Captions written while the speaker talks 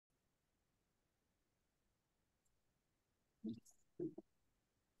All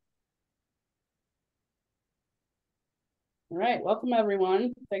right, welcome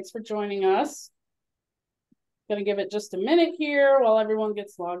everyone. Thanks for joining us. Gonna give it just a minute here while everyone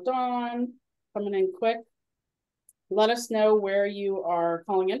gets logged on, coming in quick. Let us know where you are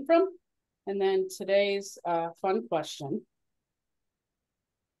calling in from. And then today's fun question,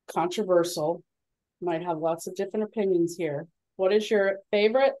 controversial, might have lots of different opinions here. What is your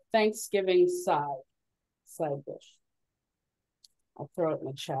favorite Thanksgiving side dish? I'll throw it in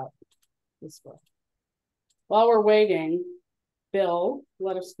the chat this way. While we're waiting, Bill,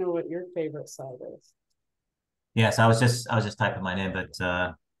 let us know what your favorite side is. Yes, I was just typing mine in,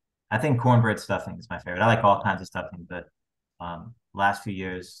 but I think cornbread stuffing is my favorite. I like all kinds of stuffing, but last few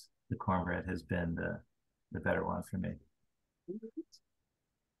years the cornbread has been the better one for me.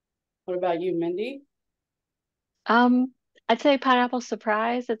 What about you, Mindy? I'd say pineapple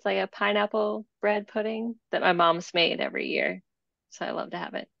surprise. It's like a pineapple bread pudding that my mom's made every year. So I love to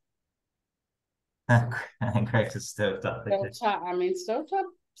have it. I think Greg's is stovetop. Stovetop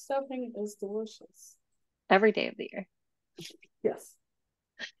stuffing is delicious. Every day of the year. Yes.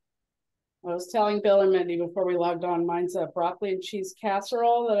 I was telling Bill and Mindy before we logged on, mine's a broccoli and cheese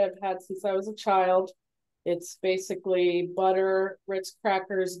casserole that I've had since I was a child. It's basically butter, Ritz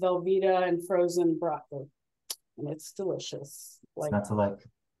crackers, Velveeta, and frozen broccoli. And it's delicious. Like not to like.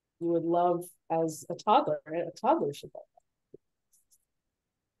 You would love as a toddler, right? A toddler should love that.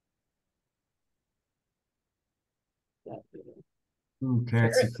 Ooh,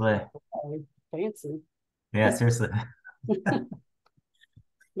 carrot souffle. Fancy. Yeah, seriously.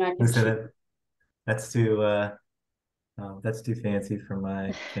 Mac and cheese. That's too fancy for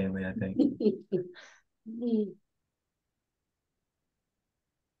my family, I think.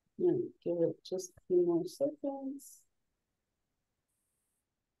 Give it just a few more seconds.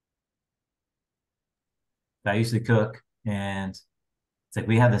 I usually cook, and it's like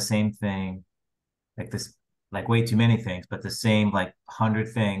we have the same thing, like way too many things, but the same like 100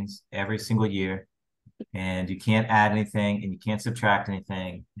 things every single year, and you can't add anything and you can't subtract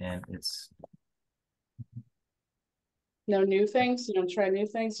anything, and it's no new things. You don't try new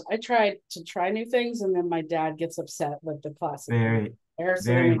things. I tried to try new things, and then my dad gets upset with the classic.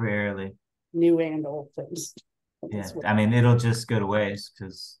 Very rarely new and old things. Yeah, I mean, it'll just go to waste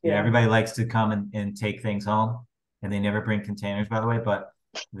because everybody likes to come and take things home, and they never bring containers, by the way, but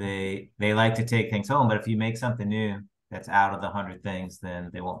they like to take things home. But if you make something new that's out of the 100 things, then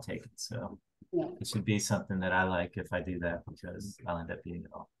they won't take it. So it should be something that I like if I do that, because I'll end up eating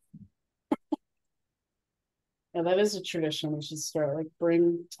it all. Yeah, that is a tradition. We should start, like,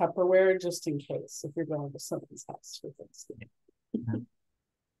 bring Tupperware just in case if you're going to someone's house for Thanksgiving.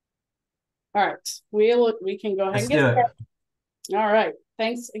 All right, we can go ahead and get started. All right,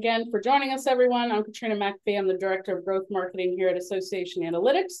 thanks again for joining us, everyone. I'm Katrina McAfee. I'm the Director of Growth Marketing here at Association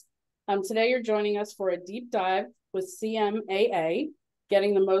Analytics. Today you're joining us for a deep dive with CMAA,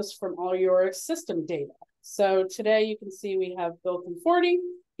 getting the most from all your system data. So today you can see we have Bill Conforti.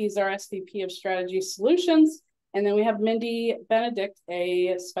 He's our SVP of Strategy Solutions. And then we have Mindy Benedict,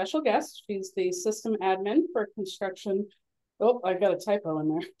 a special guest. She's the system admin for construction. Oh, I got a typo in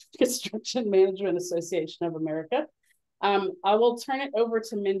there. Construction Management Association of America. I will turn it over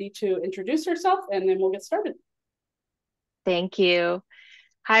to Mindy to introduce herself, and then we'll get started. Thank you.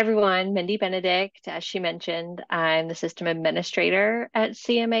 Hi, everyone. Mindy Benedict. As she mentioned, I'm the system administrator at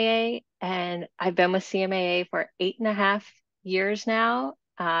CMAA, and I've been with CMAA for 8.5 years now.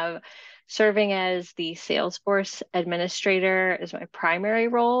 Serving as the Salesforce administrator is my primary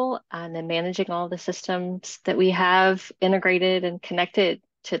role, and then managing all the systems that we have integrated and connected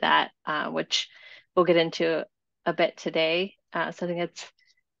to that, which we'll get into a bit today. So I think it's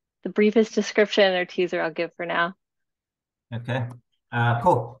the briefest description or teaser I'll give for now. Okay,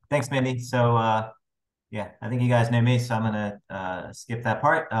 cool. Thanks, Mindy. So yeah, I think you guys know me, so I'm gonna skip that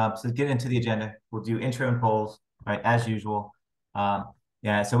part. So get into the agenda. We'll do intro and polls, right, as usual.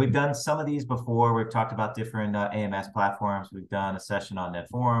 Yeah, so we've done some of these before. We've talked about different AMS platforms. We've done a session on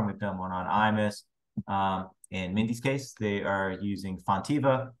NetForum. We've done one on IMIS. In Mindy's case, they are using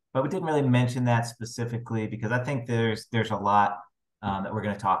Fonteva, but we didn't really mention that specifically because I think there's a lot that we're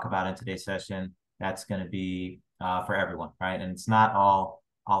going to talk about in today's session that's going to be for everyone, right? And it's not all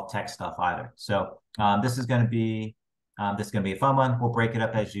tech stuff either. So this is going to be a fun one. We'll break it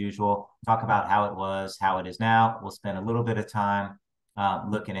up as usual, talk about how it was, how it is now. We'll spend a little bit of time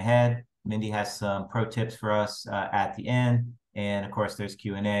looking ahead. Mindy has some pro tips for us at the end, and of course there's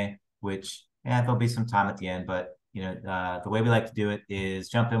Q&A, which there'll be some time at the end, but the way we like to do it is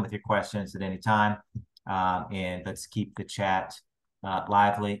jump in with your questions at any time, and let's keep the chat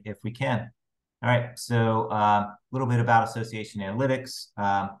lively if we can. All right, so a little bit about association analytics.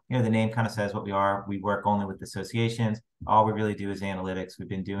 The name kind of says what we are. We work only with associations. All we really do is analytics. We've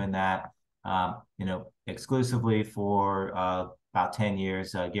been doing that, exclusively for about 10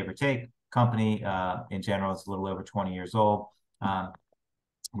 years, give or take. Company in general is a little over 20 years old.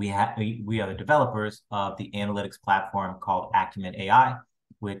 We are the developers of the analytics platform called AcumenAI,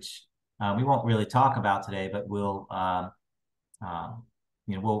 which we won't really talk about today, but we'll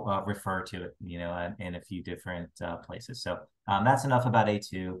refer to it, in a few different places. So that's enough about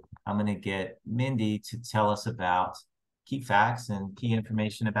A2. I'm going to get Mindy to tell us about key facts and key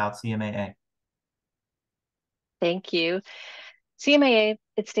information about CMAA. Thank you. CMAA,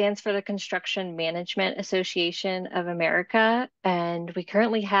 it stands for the Construction Management Association of America, and we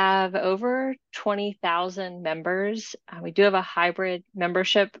currently have over 20,000 members. We do have a hybrid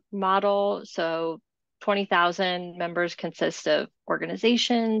membership model, so 20,000 members consist of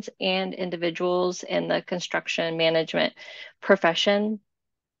organizations and individuals in the construction management profession.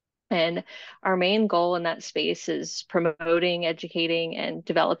 And our main goal in that space is promoting, educating, and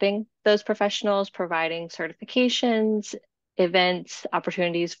developing those professionals, providing certifications, events,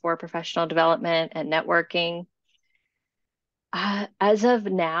 opportunities for professional development and networking. As of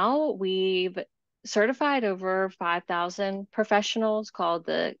now, we've certified over 5,000 professionals called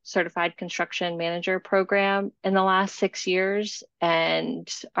the Certified Construction Manager Program in the last 6 years. And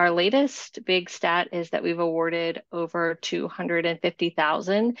our latest big stat is that we've awarded over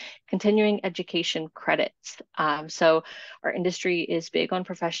 250,000 continuing education credits. So our industry is big on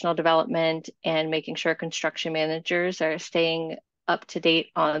professional development and making sure construction managers are staying up to date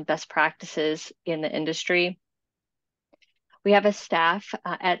on best practices in the industry. We have a staff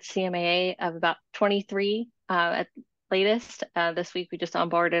at CMAA of about 23 at latest. This week, we just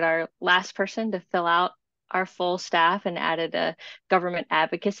onboarded our last person to fill out our full staff and added a government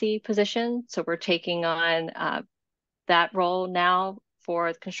advocacy position. So we're taking on that role now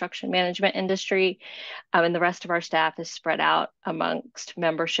for the construction management industry. And the rest of our staff is spread out amongst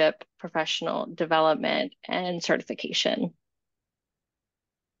membership, professional development, and certification.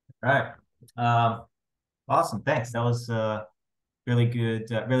 All right. Awesome. Thanks. That was really good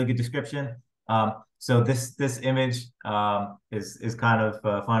description. So this image is kind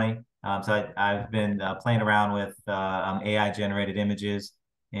of funny. So I've been playing around with AI generated images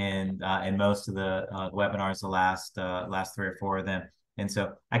in most of the webinars, the last 3 or 4 of them. And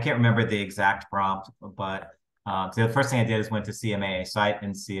so I can't remember the exact prompt, but so the first thing I did is went to CMAA site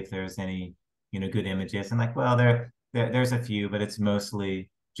and see if there's any good images. And well, there's a few, but it's mostly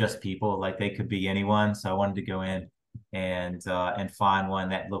just people, like they could be anyone. So I wanted to go in and find one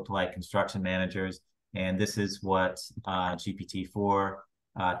that looked like construction managers. And this is what GPT-4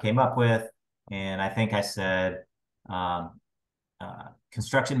 came up with. And I think I said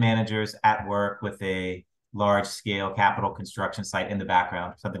construction managers at work with a large scale capital construction site in the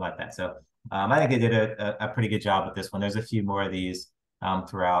background, something like that. So I think they did a pretty good job with this one. There's a few more of these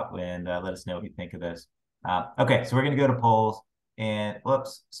throughout, and let us know what you think of this. Okay, so we're going to go to polls. And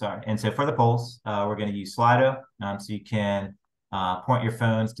whoops, sorry. And so for the polls, we're going to use Slido. So you can point your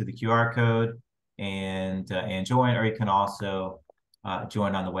phones to the QR code and join, or you can also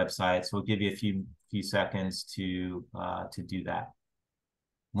join on the website. So we'll give you a few seconds to do that.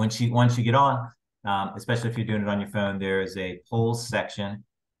 Once you get on, especially if you're doing it on your phone, there is a polls section,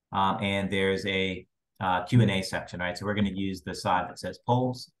 and there's a Q&A section, right? So we're going to use the side that says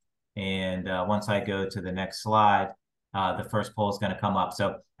polls. And once I go to the next slide, the first poll is going to come up.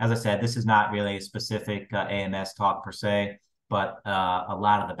 So as I said, this is not really a specific AMS talk per se, but a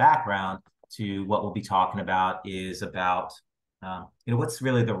lot of the background to what we'll be talking about is about, what's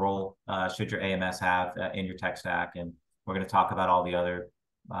really the role should your AMS have in your tech stack. And we're going to talk about all the other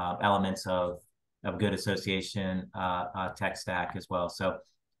elements of good association tech stack as well. So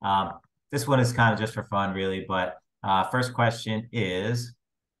this one is kind of just for fun, really. But first question is,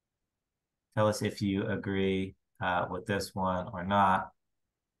 tell us if you agree with this one or not.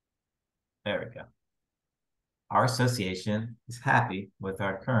 There we go. Our association is happy with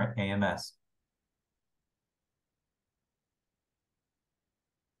our current AMS.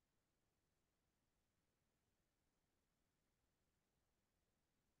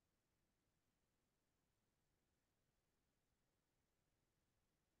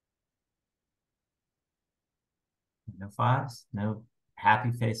 No 5s, no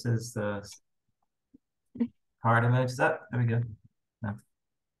happy faces, the heart emojis up. There we go. No.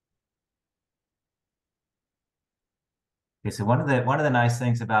 Okay, so one of the nice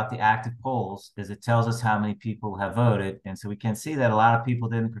things about the active polls is it tells us how many people have voted, and so we can see that a lot of people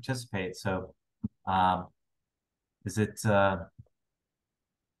didn't participate. So, is it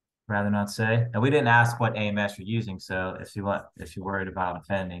rather not say. And we didn't ask what AMS you're using, so if you're worried about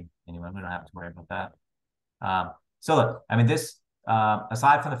offending anyone, we don't have to worry about that. So look, I mean, this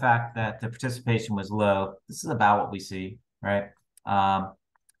aside from the fact that the participation was low, this is about what we see, right?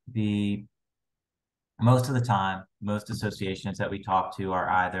 The most of the time, most associations that we talk to are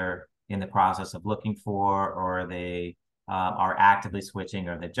either in the process of looking for, or they are actively switching,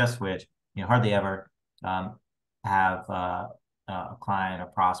 or they just switch. You know, hardly ever have a client or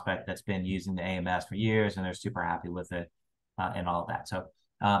prospect that's been using the AMS for years and they're super happy with it and all of that. So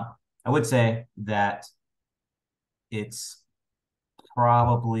I would say that it's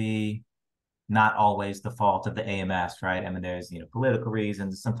probably not always the fault of the AMS, right? I mean, there's, political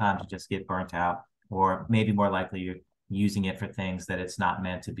reasons. Sometimes you just get burnt out, or maybe more likely you're using it for things that it's not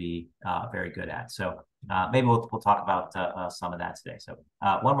meant to be very good at. So maybe we'll talk about some of that today. So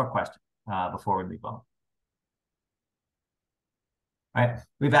one more question before we move on. All right,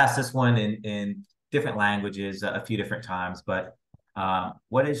 we've asked this one in different languages a few different times, but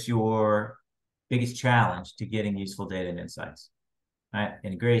what is your biggest challenge to getting useful data and insights? All right,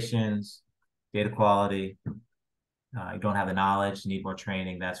 integrations, data quality, you don't have the knowledge, you need more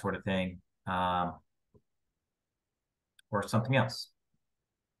training, that sort of thing, or something else,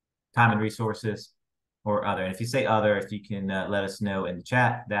 time and resources, or other. And if you say other, if you can let us know in the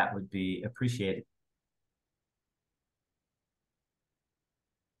chat, that would be appreciated.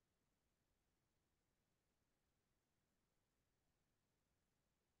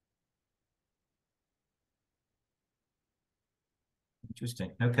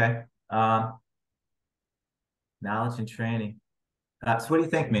 Interesting. Okay. Knowledge and training. So what do you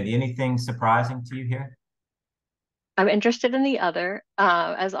think, Mindy? Anything surprising to you here? I'm interested in the other,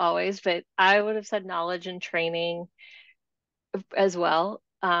 as always, but I would have said knowledge and training as well.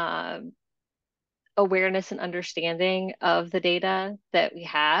 Awareness and understanding of the data that we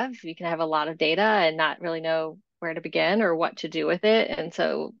have. You can have a lot of data and not really know where to begin or what to do with it. And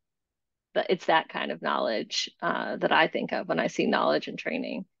so it's that kind of knowledge that I think of when I see knowledge and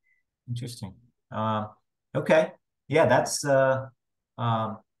training. Interesting. Okay. Yeah, that's a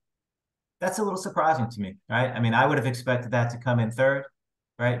little surprising to me, right? I mean, I would have expected that to come in third,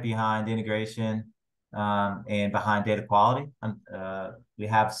 right, behind integration and behind data quality. We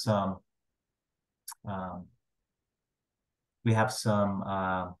have some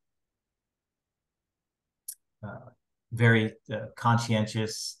very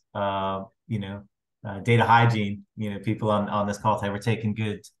conscientious, data hygiene, people on this call today. We're taking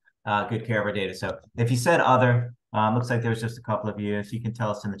good care of our data. So if you said other, looks like there was just a couple of you. If you can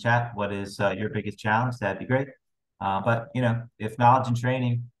tell us in the chat what is your biggest challenge, that'd be great. But if knowledge and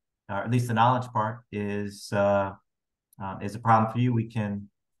training, or at least the knowledge part, is a problem for you, we can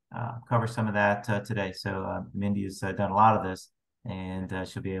cover some of that today. So Mindy has done a lot of this, and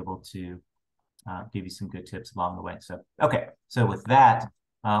she'll be able to give you some good tips along the way. So, okay. So with that,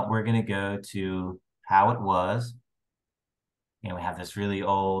 we're going to go to how it was. And we have this really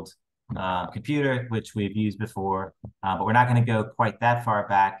old computer, which we've used before, but we're not going to go quite that far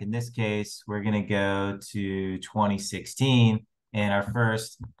back. In this case, we're going to go to 2016 and our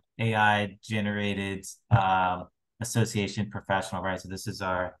first AI-generated association professional, right? So this is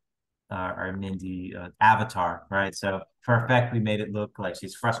our Mindy avatar, right? So for effect, we made it look like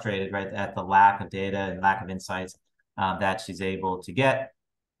she's frustrated, right, at the lack of data and lack of insights that she's able to get.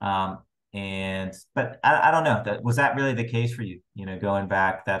 But I don't know, was that really the case for you, going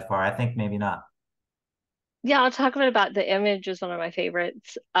back that far? I think maybe not. Yeah, I'll talk a bit about the image is one of my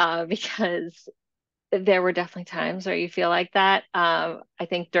favorites because there were definitely times where you feel like that. I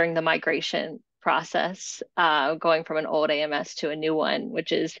think during the migration process, going from an old AMS to a new one,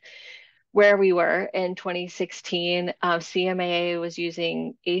 which is where we were in 2016, CMAA was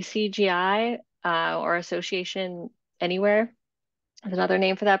using ACGI or Association Anywhere, is another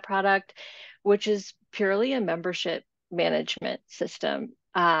name for that product, which is purely a membership management system.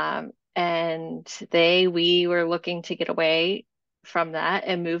 And we were looking to get away from that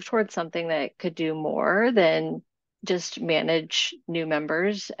and move towards something that could do more than just manage new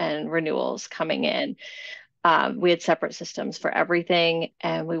members and renewals coming in. We had separate systems for everything,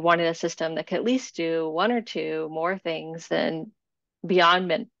 and we wanted a system that could at least do one or two more things than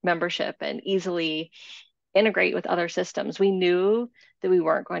beyond membership and easily integrate with other systems. We knew that we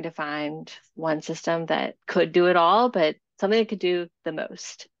weren't going to find one system that could do it all, but something that could do the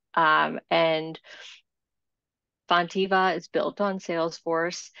most. And Fonteva is built on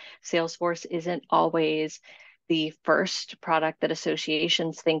Salesforce. Salesforce isn't always the first product that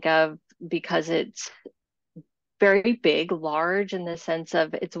associations think of because it's very big, large in the sense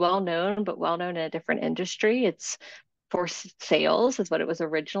of it's well known, but well known in a different industry. It's for sales is what it was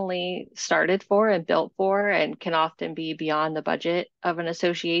originally started for and built for, and can often be beyond the budget of an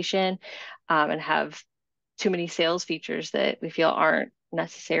association, and have too many sales features that we feel aren't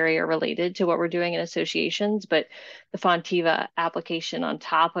necessary or related to what we're doing in associations. But the Fonteva application on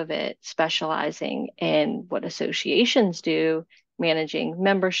top of it, specializing in what associations do, managing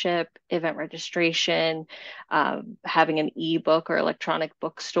membership, event registration, having an ebook or electronic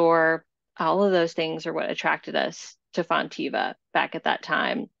bookstore, all of those things are what attracted us to Fonteva back at that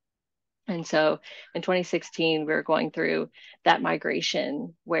time. And so in 2016, we were going through that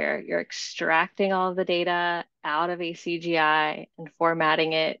migration where you're extracting all of the data out of ACGI and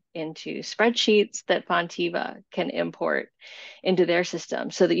formatting it into spreadsheets that Fonteva can import into their system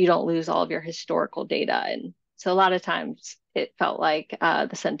so that you don't lose all of your historical data. And so a lot of times it felt like the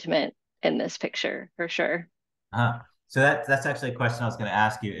sentiment in this picture, for sure. So that's actually a question I was going to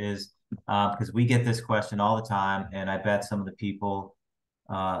ask you is, because we get this question all the time, and I bet some of the people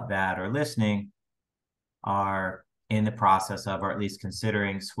that are listening are in the process of, or at least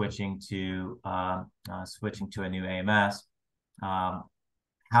considering switching to a new AMS. How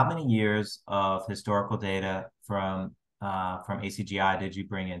many years of historical data from ACGI did you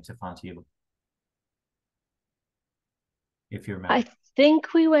bring into Fonteva, if you remember? I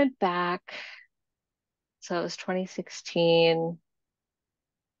think we went back, so it was 2016.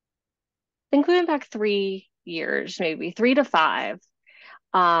 I think we went back 3 years, maybe 3 to 5.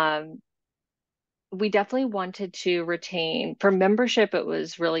 We definitely wanted to retain, for membership, it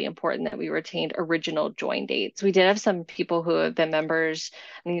was really important that we retained original join dates. We did have some people who have been members.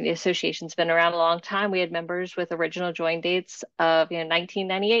 I mean, the association's been around a long time. We had members with original join dates of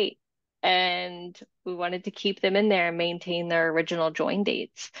 1998, and we wanted to keep them in there and maintain their original join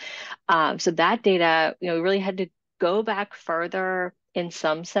dates. So that data, we really had to go back further in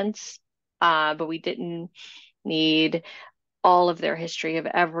some sense, but we didn't need all of their history of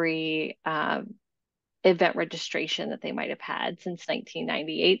every event registration that they might have had since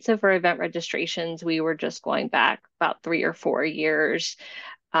 1998. So for event registrations, we were just going back about 3 or 4 years.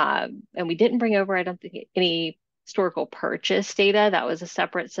 And we didn't bring over, I don't think, any historical purchase data. That was a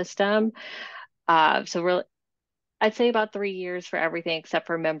separate system. So really, I'd say about 3 years for everything except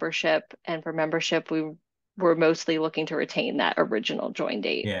for membership. And for membership, we were mostly looking to retain that original join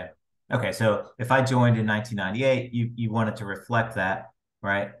date. Yeah. Okay. So if I joined in 1998, you wanted to reflect that,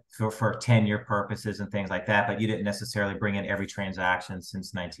 right? For tenure purposes and things like that, but you didn't necessarily bring in every transaction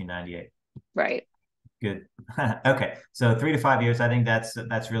since 1998. Right. Good. Okay. So 3 to 5 years, I think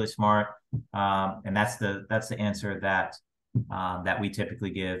that's really smart. And that's the answer that we typically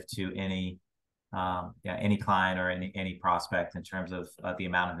give to any client or any prospect in terms of the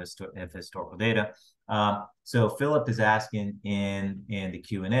amount of historical data. So Philip is asking in the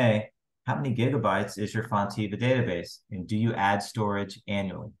Q&A, how many gigabytes is your Fonteva database, and do you add storage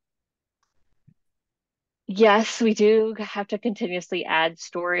annually? Yes, we do have to continuously add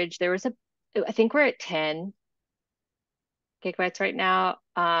storage. I think we're at 10 gigabytes right now.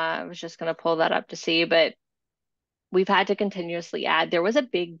 I was just going to pull that up to see, but we've had to continuously add. There was a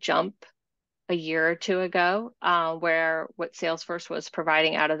big jump a year or two ago, where what Salesforce was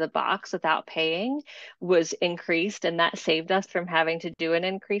providing out of the box without paying was increased, and that saved us from having to do an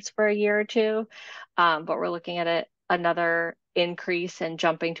increase for a year or two. But we're looking at another increase and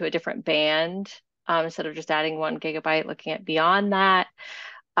jumping to a different band, instead of just adding 1 gigabyte, looking at beyond that,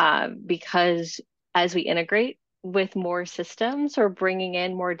 because as we integrate with more systems, we're bringing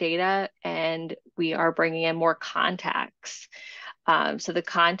in more data and we are bringing in more contacts. So the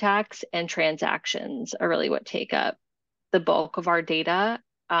contacts and transactions are really what take up the bulk of our data,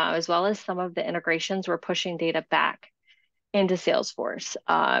 as well as some of the integrations. We're pushing data back into Salesforce,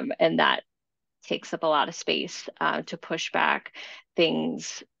 and that takes up a lot of space to push back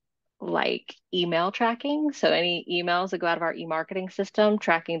things like email tracking. So any emails that go out of our e-marketing system,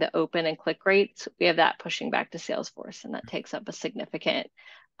 tracking the open and click rates, we have that pushing back to Salesforce, and that takes up a significant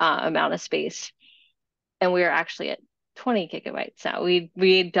amount of space. And we are actually at 20 gigabytes now.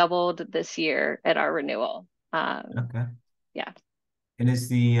 We doubled this year at our renewal. Okay. Yeah. And is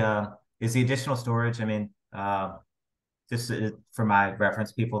the additional storage, I mean, just for my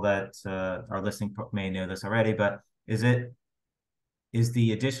reference, people that are listening may know this already, but is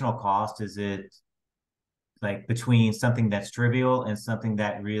the additional cost, is it like between something that's trivial and something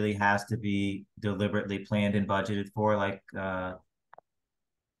that really has to be deliberately planned and budgeted for? Like, how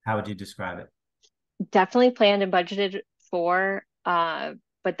would you describe it? Definitely planned and budgeted for,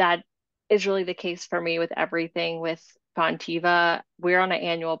 but that is really the case for me with everything with Fonteva. We're on an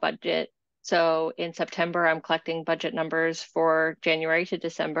annual budget. So in September, I'm collecting budget numbers for January to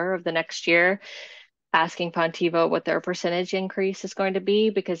December of the next year. asking Fonteva what their percentage increase is going to be,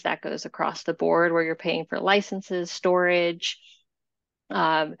 because that goes across the board where you're paying for licenses, storage.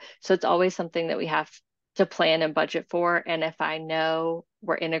 So it's always something that we have to plan and budget for. And if I know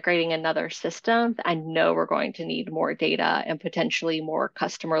we're integrating another system, I know we're going to need more data and potentially more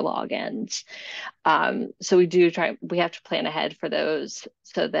customer logins. So we have to plan ahead for those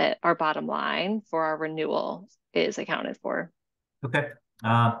so that our bottom line for our renewal is accounted for. Okay.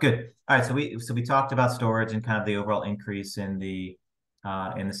 Good. All right. So we talked about storage and kind of the overall increase in the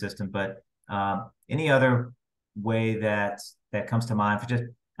system, but any other way that comes to mind for just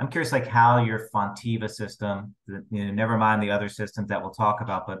I'm curious like how your Fonteva system, never mind the other systems that we'll talk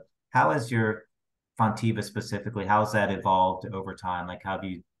about, but how is your Fonteva specifically, how has that evolved over time? Like how have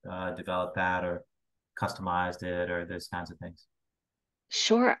you developed that or customized it or those kinds of things?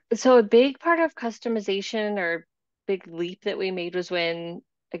 Sure. So a big part of customization or big leap that we made was when,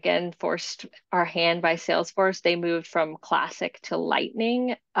 again, forced our hand by Salesforce, they moved from Classic to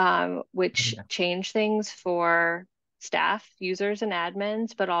Lightning, which Yeah. changed things for staff, users, and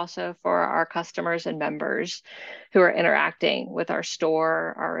admins, but also for our customers and members who are interacting with our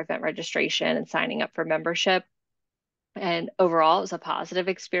store, our event registration, and signing up for membership. And overall, it was a positive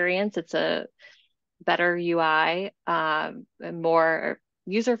experience. It's a better UI, and more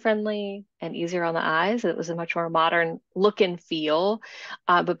user-friendly and easier on the eyes. It was a much more modern look and feel.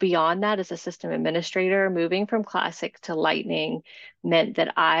 But beyond that, as a system administrator, moving from Classic to Lightning meant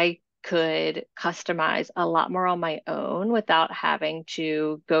that I could customize a lot more on my own without having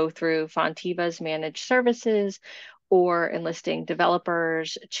to go through Fonteva's managed services or enlisting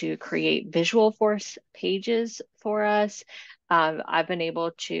developers to create visual force pages for us. I've been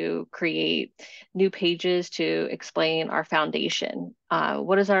able to create new pages to explain our foundation.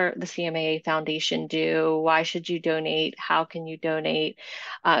 What does the CMAA Foundation do? Why should you donate? How can you donate?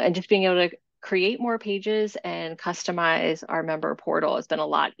 And just being able to create more pages and customize our member portal has been a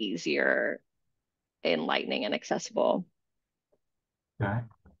lot easier in Lightning and accessible. All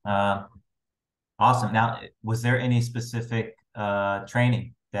right. Awesome. Now, was there any specific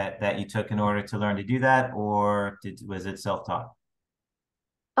training that you took in order to learn to do that, or was it self-taught?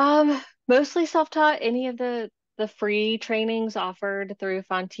 Mostly self-taught. Any of the free trainings offered through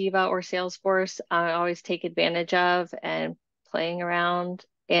Fonteva or Salesforce, I always take advantage of, and playing around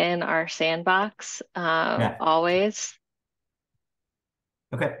in our sandbox, Yeah. always.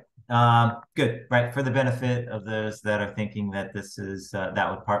 Okay. Good. Right. For the benefit of those that are thinking that this is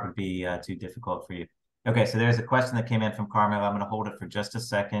would be too difficult for you. Okay. So there's a question that came in from Carmel. I'm going to hold it for just a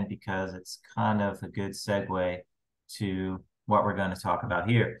second because it's kind of a good segue to what we're going to talk about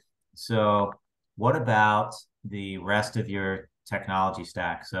here. So what about the rest of your technology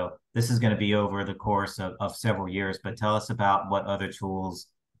stack? So this is going to be over the course of several years, but tell us about what other tools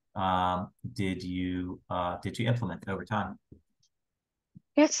did you implement over time?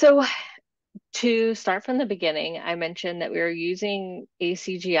 Yeah, so to start from the beginning, I mentioned that we were using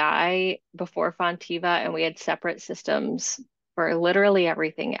ACGI before Fonteva, and we had separate systems for literally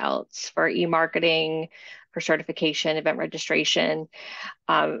everything else, for e-marketing, for certification, event registration.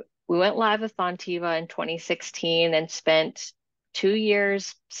 We went live with Fonteva in 2016 and spent 2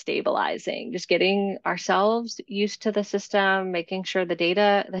 years stabilizing, just getting ourselves used to the system, making sure the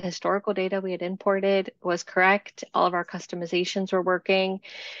data, the historical data we had imported was correct, all of our customizations were working.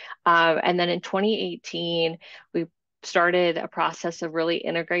 And then in 2018, we started a process of really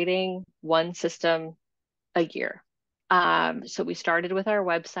integrating one system a year. So we started with our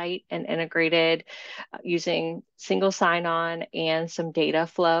website and integrated using single sign-on and some data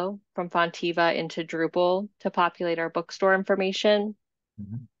flow from Fonteva into Drupal to populate our bookstore information.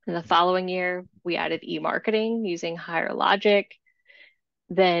 Mhm. In the following year, we added e-marketing using Higher Logic.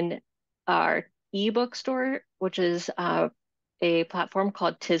 Then our ebook store, which is a platform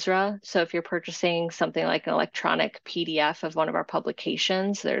called Tizra. So if you're purchasing something like an electronic PDF of one of our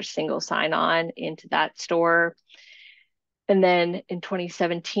publications, there's single sign-on into that store. And then in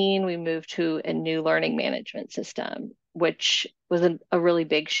 2017, we moved to a new learning management system, which was a really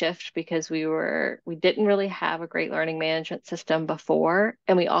big shift because we didn't really have a great learning management system before.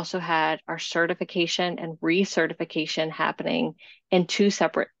 And we also had our certification and recertification happening in two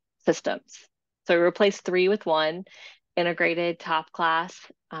separate systems. So we replaced three with one, integrated top class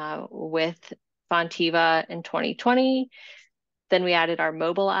with Fonteva in 2020. Then we added our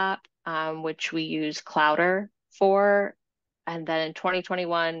mobile app, which we use Clouder for. And then in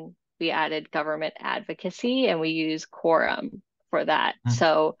 2021, we added government advocacy and we use Quorum for that.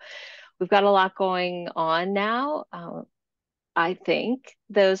 So we've got a lot going on now. I think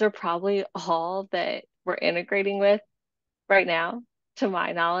those are probably all that we're integrating with right now. to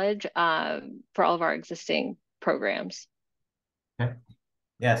my knowledge, for all of our existing programs. Okay.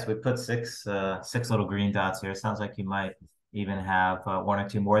 Yes, we put six little green dots here. It sounds like you might even have one or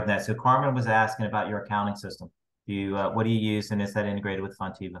two more than that. So Carmen was asking about your accounting system. What do you use, and is that integrated with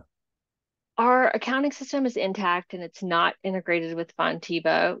Fonteva? Our accounting system is intact and it's not integrated with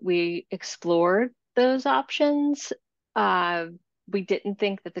Fonteva. We explored those options. We didn't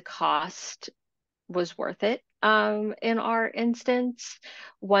think that the cost was worth it in our instance.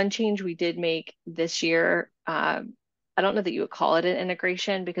 One change we did make this year, I don't know that you would call it an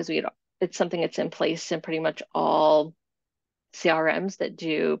integration because it's something that's in place in pretty much all CRMs that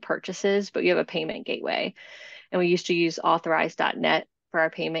do purchases, but you have a payment gateway. And we used to use authorize.net for our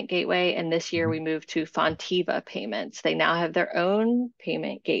payment gateway. And this year we moved to Fonteva Payments. They now have their own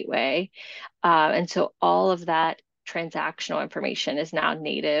payment gateway. And so all of that transactional information is now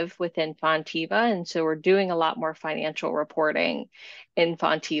native within Fonteva. And so we're doing a lot more financial reporting in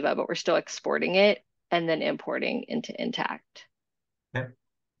Fonteva, but we're still exporting it and then importing into Intact. Okay.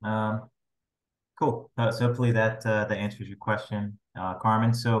 Cool. So hopefully that answers your question,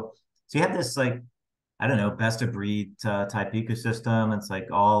 Carmen. So you have this, like, I don't know, best of breed type ecosystem. It's like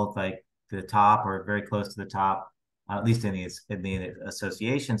all like the top or very close to the top, at least in the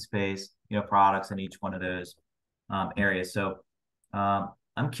association space, products in each one of those areas. So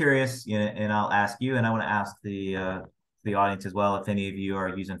I'm curious, and I'll ask you, and I want to ask the audience as well, if any of you are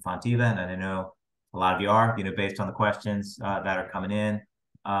using Fonteva, and I know a lot of you are, based on the questions that are coming in.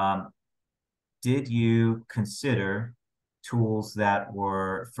 Did you consider tools that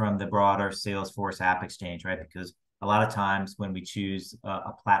were from the broader Salesforce App Exchange, right? Because a lot of times when we choose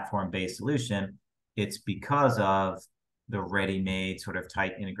a platform-based solution, it's because of the ready-made sort of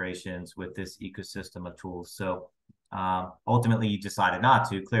tight integrations with this ecosystem of tools. So ultimately, you decided not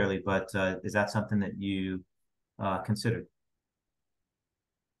to, clearly, but is that something that you considered?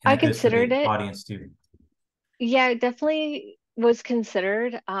 I considered it. Audience too. Yeah, it definitely was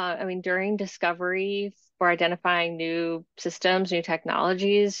considered. I mean, during discovery for identifying new systems, new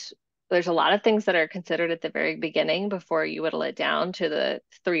technologies, there's a lot of things that are considered at the very beginning before you whittle it down to the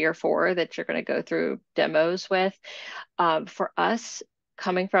 3 or 4 that you're going to go through demos with. For us,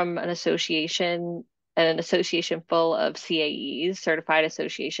 coming from an association and an association full of CAEs, certified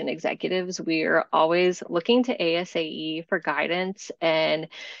association executives, we are always looking to ASAE for guidance and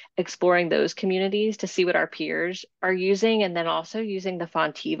exploring those communities to see what our peers are using, and then also using the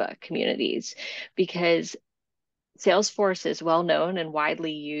Fonteva communities, because Salesforce is well known and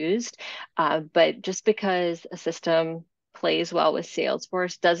widely used, but just because a system plays well with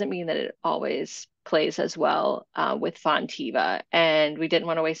Salesforce doesn't mean that it always plays as well with Fonteva. And we didn't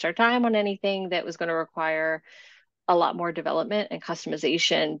want to waste our time on anything that was going to require a lot more development and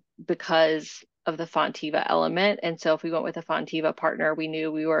customization because of the Fonteva element. And so if we went with a Fonteva partner, we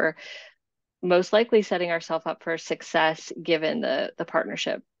knew we were most likely setting ourselves up for success given the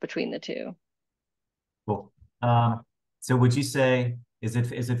partnership between the two. Cool. So would you say, is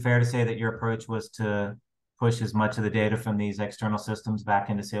it fair to say that your approach was to push as much of the data from these external systems back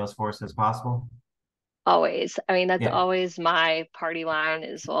into Salesforce as possible? Always. I mean, that's always my party line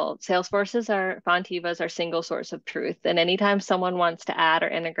is, well, Fonteva's our single source of truth. And anytime someone wants to add or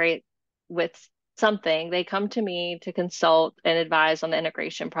integrate with something, they come to me to consult and advise on the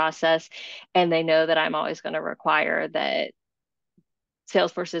integration process. And they know that I'm always going to require that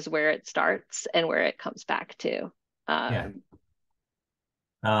Salesforce is where it starts and where it comes back to. Cool.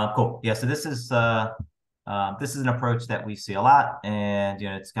 Yeah. So this is an approach that we see a lot, and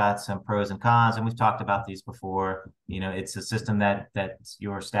it's got some pros and cons, and we've talked about these before. It's a system that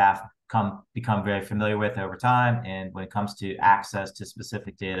your staff become very familiar with over time, and when it comes to access to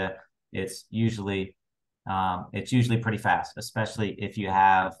specific data, it's usually pretty fast, especially if you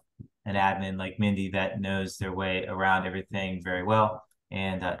have an admin like Mindy that knows their way around everything very well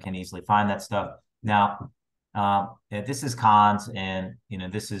and can easily find that stuff. Now, this is cons, and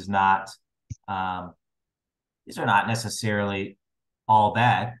this is not. These are not necessarily all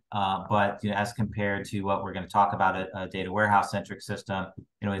bad, but as compared to what we're going to talk about, a data warehouse centric system,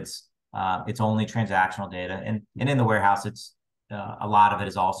 it's only transactional data, and in the warehouse, it's a lot of it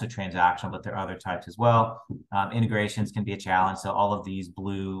is also transactional, but there are other types as well. Integrations can be a challenge. So all of these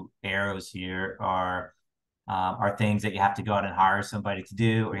blue arrows here are things that you have to go out and hire somebody to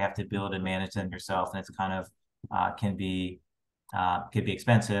do, or you have to build and manage them yourself, and it's kind of can be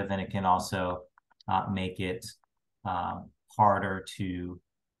expensive, and it can also make it harder to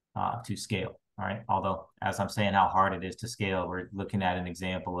scale. All right. Although, as I'm saying, how hard it is to scale, we're looking at an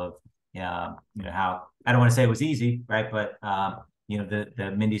example of how, I don't want to say it was easy, right? But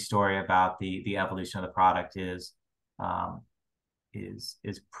the Mindy story about the evolution of the product is is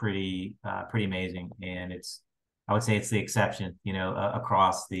pretty amazing, and I would say it's the exception,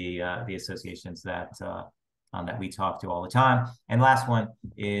 across the associations that we talk to all the time. And last one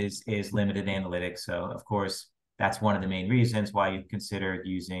is limited analytics. So of course, that's one of the main reasons why you've considered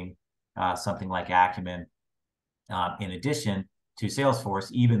using something like Acumen in addition to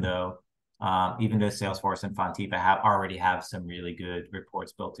Salesforce, even though Salesforce and Fonteva already have some really good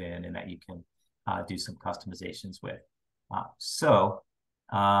reports built in, and that you can do some customizations with. So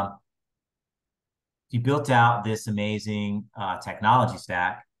you built out this amazing technology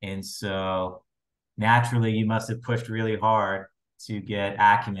stack, and so naturally you must have pushed really hard to get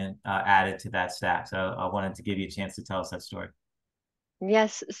Acumen added to that stack. So I wanted to give you a chance to tell us that story.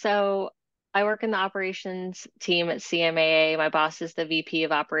 Yes, so I work in the operations team at CMAA. My boss is the VP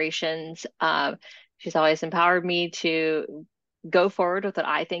of operations. She's always empowered me to go forward with what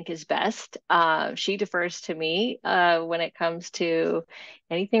I think is best. She defers to me when it comes to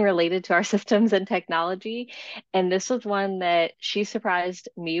anything related to our systems and technology. And this was one that she surprised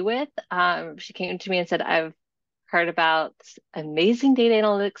me with. She came to me and said, I've heard about this amazing data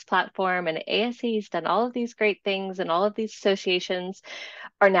analytics platform, and ASE's done all of these great things, and all of these associations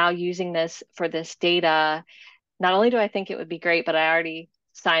are now using this for this data. Not only do I think it would be great, but I already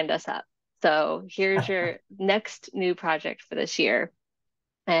signed us up. So here's your next new project for this year.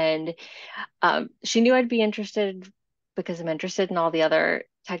 And she knew I'd be interested because I'm interested in all the other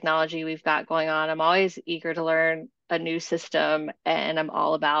technology we've got going on. I'm always eager to learn a new system, and I'm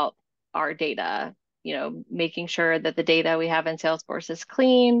all about our data, making sure that the data we have in Salesforce is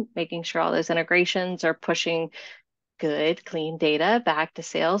clean, making sure all those integrations are pushing good, clean data back to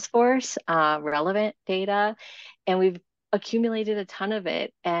Salesforce, relevant data. And we've accumulated a ton of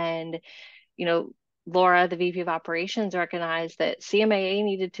it. And, Laura, the VP of operations, recognized that CMAA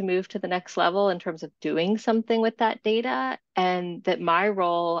needed to move to the next level in terms of doing something with that data, and that my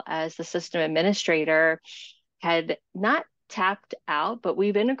role as the system administrator had not tapped out, but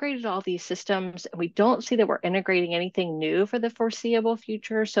we've integrated all these systems, and we don't see that we're integrating anything new for the foreseeable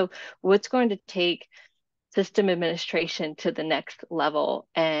future. So what's going to take system administration to the next level?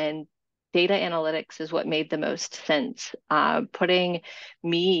 And data analytics is what made the most sense. Putting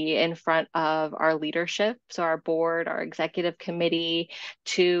me in front of our leadership, so our board, our executive committee,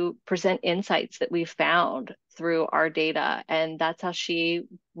 to present insights that we've found through our data. And that's how she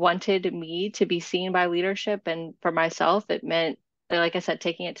wanted me to be seen by leadership. And for myself, it meant, like I said,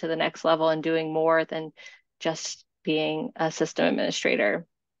 taking it to the next level and doing more than just being a system administrator.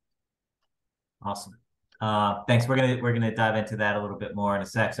 Awesome. Thanks. We're gonna dive into that a little bit more in a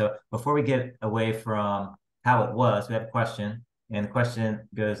sec. So before we get away from how it was, we have a question, and the question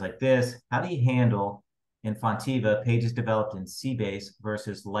goes like this: how do you handle in Fonteva pages developed in Cbase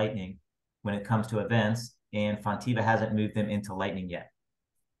versus Lightning when it comes to events, and Fonteva hasn't moved them into Lightning yet?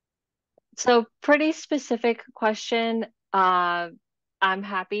 So pretty specific question. I'm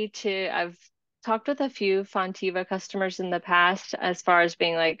happy to, I've talked with a few Fonteva customers in the past as far as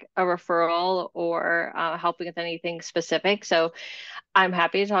being like a referral or helping with anything specific. So I'm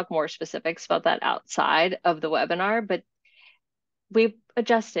happy to talk more specifics about that outside of the webinar, but we've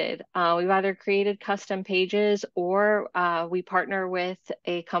adjusted. We've either created custom pages, or we partner with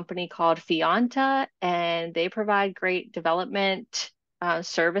a company called Fonteva, and they provide great development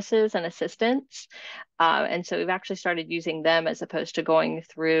services and assistance. And so we've actually started using them as opposed to going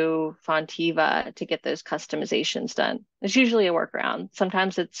through Fonteva to get those customizations done. There's usually a workaround.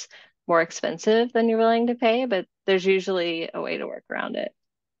 Sometimes it's more expensive than you're willing to pay, but there's usually a way to work around it.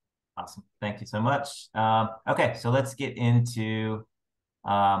 Awesome. Thank you so much. Okay, so let's get into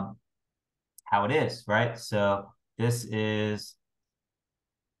how it is, right? So this is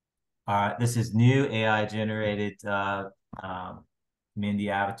new AI generated Mindy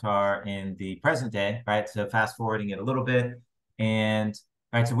avatar in the present day, right? So fast forwarding it a little bit, and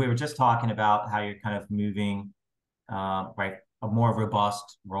right, so we were just talking about how you're kind of moving, right, a more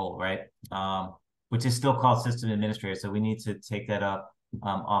robust role, right, which is still called system administrator. So we need to take that up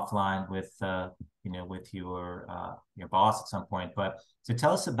offline with with your boss at some point. But so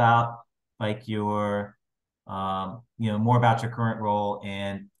tell us about like your more about your current role,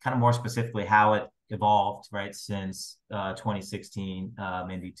 and kind of more specifically how it evolved, right, since 2016,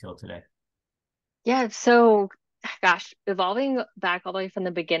 Mindy, till today. Yeah, so gosh, evolving back all the way from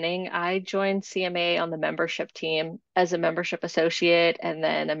the beginning, I joined CMA on the membership team as a membership associate, and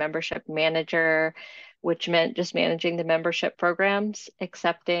then a membership manager, which meant just managing the membership programs,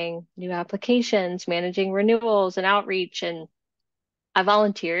 accepting new applications, managing renewals and outreach. And I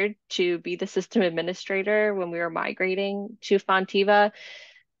volunteered to be the system administrator when we were migrating to Fonteva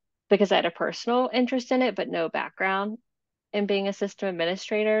because I had a personal interest in it, but no background. in being a system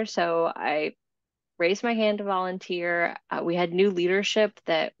administrator. So I raised my hand to volunteer. We had new leadership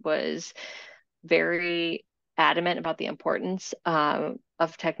that was very adamant about the importance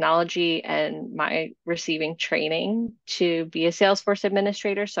of technology and my receiving training to be a Salesforce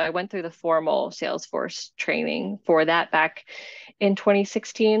administrator. So I went through the formal Salesforce training for that back in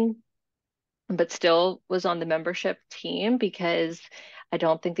 2016, but still was on the membership team because I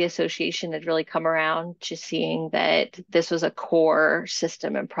don't think the association had really come around to seeing that this was a core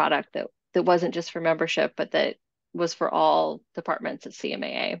system and product that wasn't just for membership, but that was for all departments at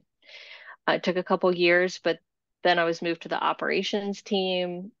CMAA. It took a couple years, but then I was moved to the operations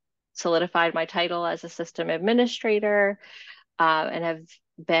team, solidified my title as a system administrator, and have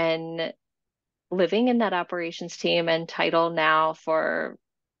been living in that operations team and title now for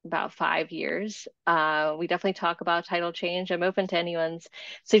about 5 years. We definitely talk about title change. I'm open to anyone's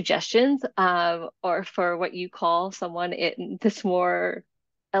suggestions, or for what you call someone in this more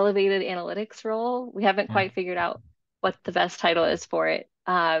elevated analytics role. We haven't quite figured out what the best title is for it.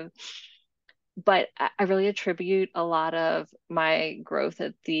 But I really attribute a lot of my growth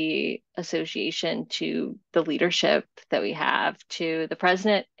at the association to the leadership that we have, to the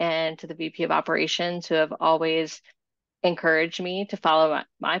president and to the VP of operations, who have always encouraged me to follow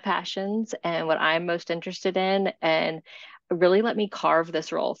my passions and what I'm most interested in, and really let me carve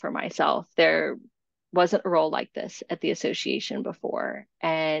this role for myself. There wasn't a role like this at the association before,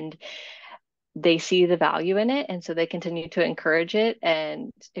 and they see the value in it, and so they continue to encourage it,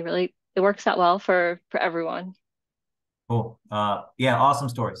 and it works out well for everyone. Cool. Yeah, awesome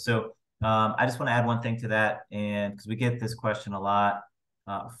story. So I just want to add one thing to that, and because we get this question a lot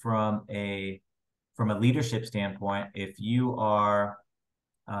from a leadership standpoint, if you are,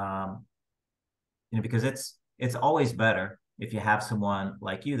 because it's always better if you have someone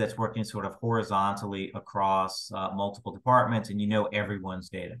like you that's working sort of horizontally across multiple departments and you know everyone's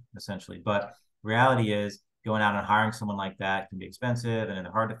data essentially. But reality is going out and hiring someone like that can be expensive and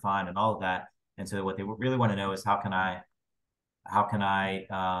they're hard to find and all of that. And so what they really want to know is how can I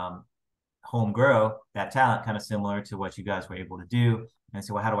home grow that talent, kind of similar to what you guys were able to do. And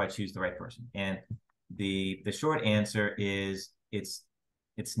so, well, how do I choose the right person? And the short answer is it's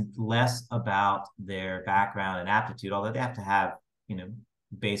less about their background and aptitude, although they have to have,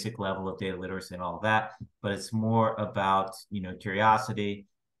 basic level of data literacy and all of that, but it's more about, curiosity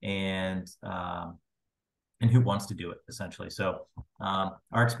and who wants to do it essentially. So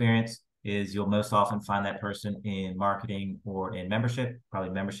our experience is you'll most often find that person in marketing or in membership,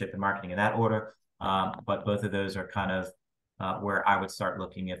 probably membership and marketing in that order. But both of those are kind of where I would start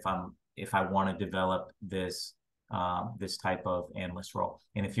looking if I want to develop this type of analyst role.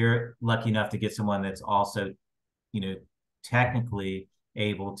 And if you're lucky enough to get someone that's also, technically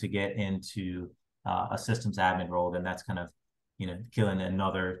able to get into a systems admin role, then that's kind of, killing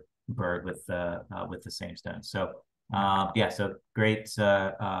another bird with the same stone. So yeah, so great,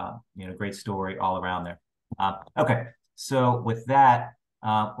 great story all around there. Okay, so with that,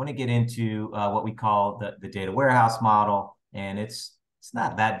 I want to get into what we call the data warehouse model, and it's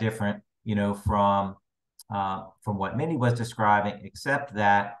not that different, from what Mindy was describing, except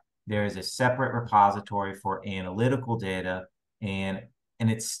that there is a separate repository for analytical data, and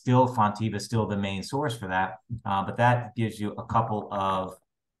it's still Fonteva is still the main source for that, but that gives you a couple of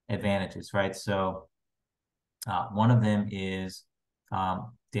advantages, right? So one of them is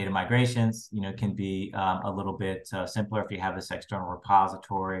data migrations, can be a little bit simpler if you have this external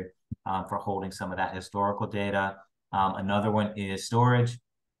repository for holding some of that historical data. Another one is storage.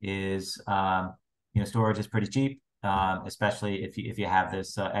 Storage is pretty cheap, especially if you have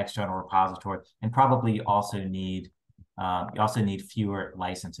this external repository, and probably you also need fewer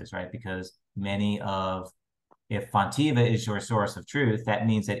licenses, right? Because if Fonteva is your source of truth, that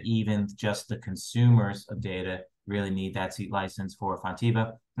means that even just the consumers of data really need that seat license for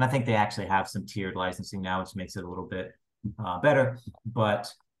Fonteva. And I think they actually have some tiered licensing now, which makes it a little bit better.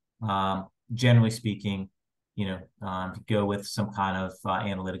 But generally speaking, go with some kind of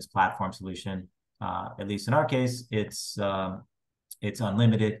analytics platform solution. At least in our case, it's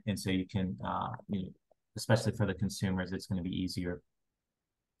unlimited, and so you can, especially for the consumers, it's going to be easier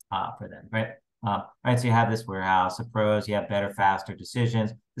for them, right? All right, so you have this warehouse of pros, you have better, faster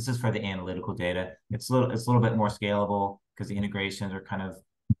decisions. This is for the analytical data. It's a little bit more scalable because the integrations are kind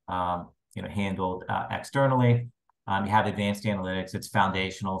of handled externally. You have advanced analytics. It's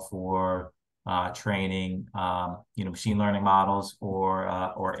foundational for training machine learning models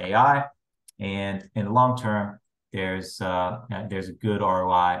or AI. And in the long term, there's a good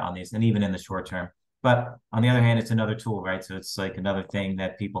ROI on these, and even in the short term. But on the other hand, it's another tool, right? So it's like another thing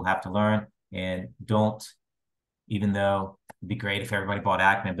that people have to learn, and even though it'd be great if everybody bought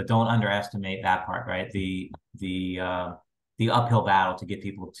Acumen, but don't underestimate that part, right? The uphill battle to get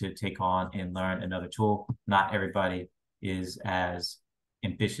people to take on and learn another tool. Not everybody is as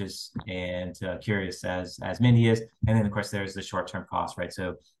ambitious and curious as Mindy is. And then of course there's the short-term cost, right?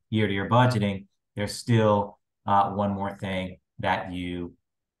 So year-to-year budgeting, there's still one more thing that you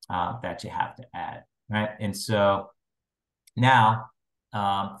have to add, right? And so now,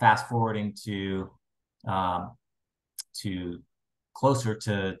 fast forwarding to closer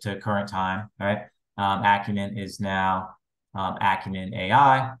to current time, right? Acumen is now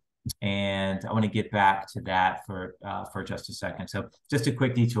AcumenAI, and I want to get back to that for just a second. So just a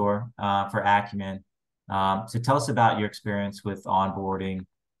quick detour for Acumen. So tell us about your experience with onboarding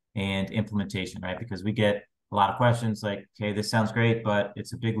and implementation, right? Because we get a lot of questions like, okay, this sounds great, but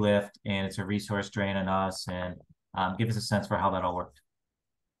it's a big lift and it's a resource drain on us. And give us a sense for how that all worked.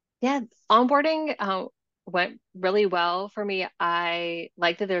 Yeah, onboarding went really well for me. I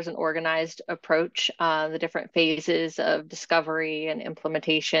like that there's an organized approach, the different phases of discovery and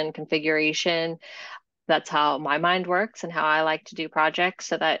implementation, configuration. That's how my mind works and how I like to do projects.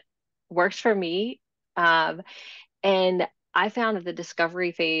 So that works for me. And I found that the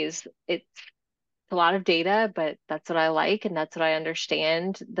discovery phase, it's a lot of data, but that's what I like and that's what I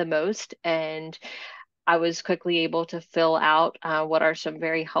understand the most. And I was quickly able to fill out what are some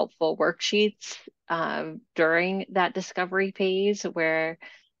very helpful worksheets during that discovery phase where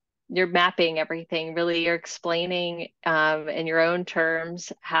you're mapping everything. Really, you're explaining in your own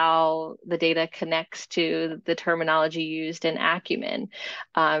terms how the data connects to the terminology used in Acumen,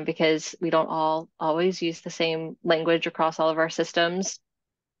 because we don't all always use the same language across all of our systems.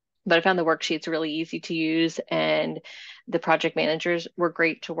 But I found the worksheets really easy to use, and the project managers were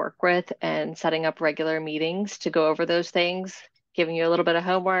great to work with, and setting up regular meetings to go over those things, giving you a little bit of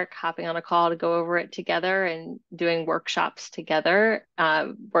homework, hopping on a call to go over it together, and doing workshops together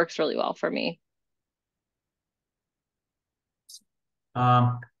works really well for me.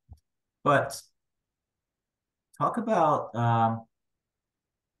 But talk about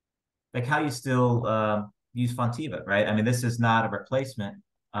like how you still use Fonteva, right? I mean, this is not a replacement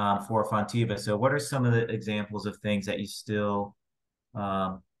for Fonteva. So what are some of the examples of things that you still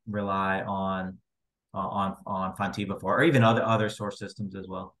rely on Fonteva for, or even other source systems as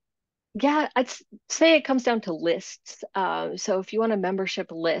well? Yeah, I'd say it comes down to lists. So if you want a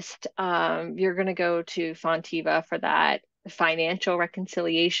membership list, you're going to go to Fonteva for that. Financial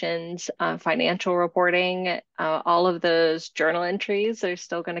reconciliations, financial reporting, all of those journal entries are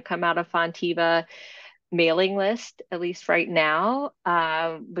still going to come out of Fonteva. Mailing list, at least right now,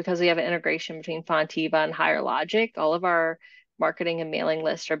 because we have an integration between Fonteva and Higher Logic. All of our marketing and mailing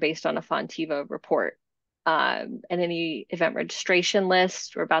lists are based on a Fonteva report. And any event registration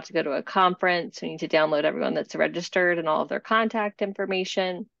list, we're about to go to a conference. We need to download everyone that's registered and all of their contact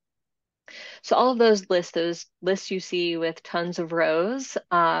information. So all of those lists you see with tons of rows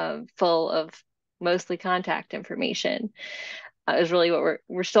full of mostly contact information is really what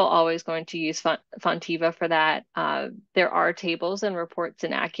we're still always going to use Fonteva for that. There are tables and reports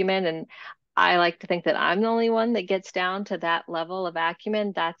in Acumen, and I like to think that I'm the only one that gets down to that level of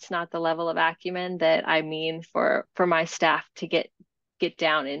Acumen. That's not the level of Acumen that I mean for my staff to get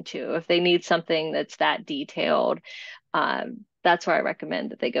down into. If they need something that's that detailed, that's where I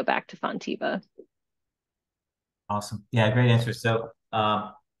recommend that they go back to Fonteva. Awesome. Yeah, great answer. So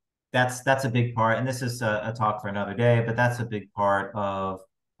that's a big part, and this is a talk for another day, but that's a big part of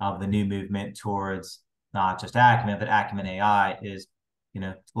the new movement towards not just Acumen, but AcumenAI is,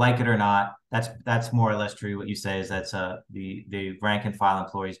 like it or not, that's more or less true. What you say is that's the rank and file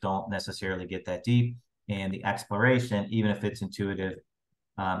employees don't necessarily get that deep, and the exploration, even if it's intuitive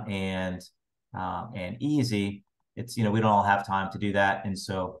and easy, it's we don't all have time to do that, and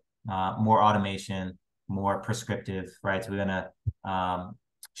so more automation, more prescriptive, right? So we're gonna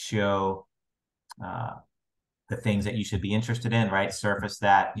show the things that you should be interested in, right? Surface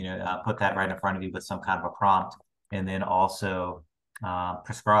that, put that right in front of you with some kind of a prompt, and then also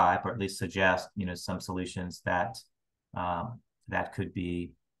prescribe or at least suggest, some solutions that that could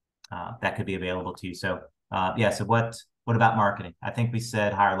be available to you. So yeah. So what about marketing? I think we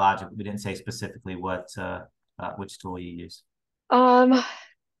said Higher Logic. We didn't say specifically which tool you use. The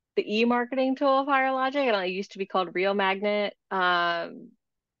e-marketing tool of Higher Logic, and it used to be called Real Magnet.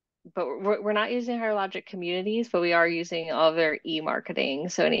 But we're not using Higher Logic communities, but we are using all their e-marketing.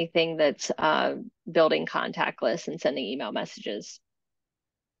 So anything that's building contact lists and sending email messages.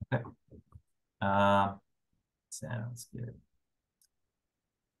 Okay. Sounds good.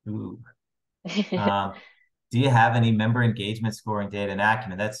 Ooh. Do you have any member engagement scoring data in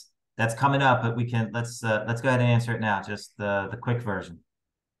Acumen? that's coming up, but let's go ahead and answer it now. Just the quick version.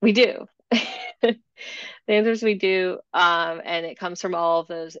 We do. The answer is we do. And it comes from all of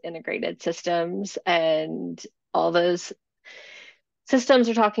those integrated systems, and all those systems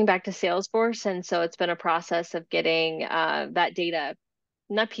are talking back to Salesforce. And so it's been a process of getting that data,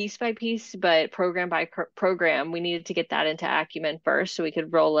 not piece by piece, but program by program. We needed to get that into Acumen first so we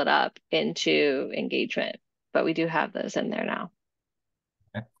could roll it up into engagement. But we do have those in there now.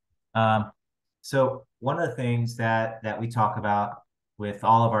 Okay. So one of the things that we talk about with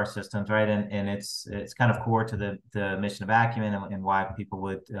all of our systems, right, and it's kind of core to the mission of Acumen and why people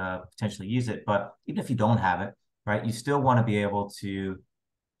would potentially use it. But even if you don't have it, right, you still want to be able to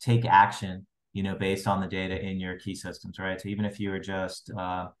take action, based on the data in your key systems, right? So even if you were just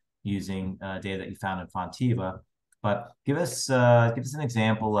using data that you found in Fonteva, but give us an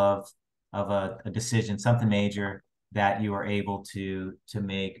example of a decision, something major that you were able to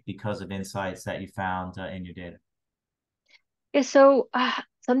make because of insights that you found in your data. Yeah, so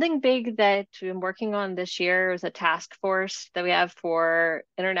something big that we've been working on this year is a task force that we have for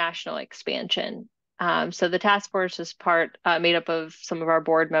international expansion. So the task force is made up of some of our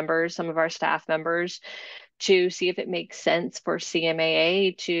board members, some of our staff members, to see if it makes sense for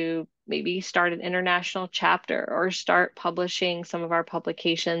CMAA to maybe start an international chapter or start publishing some of our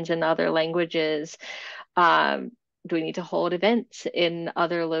publications in other languages. Do we need to hold events in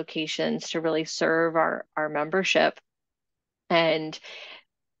other locations to really serve our membership? And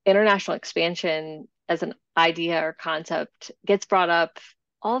international expansion as an idea or concept gets brought up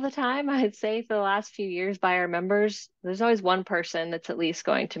all the time, I'd say, for the last few years by our members. There's always one person that's at least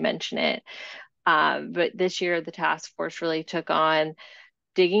going to mention it. But this year, the task force really took on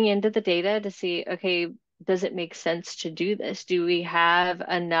digging into the data to see, okay, does it make sense to do this? Do we have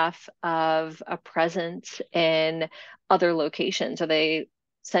enough of a presence in other locations? Are they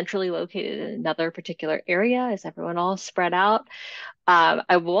centrally located in another particular area? Is everyone all spread out?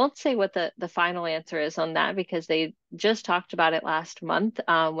 I won't say what the final answer is on that, because they just talked about it last month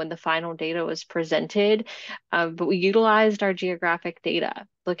when the final data was presented. But we utilized our geographic data,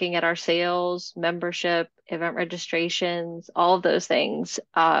 looking at our sales, membership, event registrations, all of those things,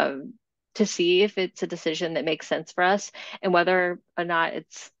 to see if it's a decision that makes sense for us and whether or not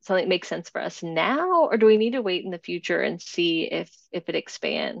it's something that makes sense for us now, or do we need to wait in the future and see if it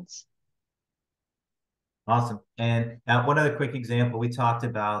expands. Awesome. And one other quick example, we talked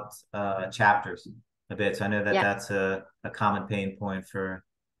about chapters a bit. So I know that that's a common pain point for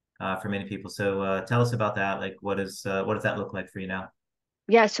many people. So tell us about that. Like, what does that look like for you now?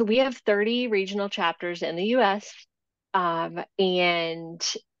 Yeah, so we have 30 regional chapters in the US,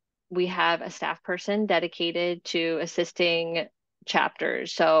 and we have a staff person dedicated to assisting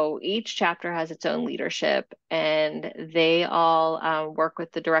chapters. So each chapter has its own leadership, and they all work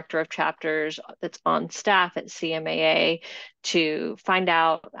with the director of chapters that's on staff at CMAA to find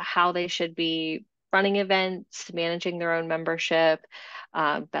out how they should be running events, managing their own membership,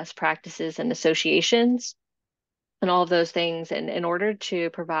 best practices and associations, and all of those things. And in order to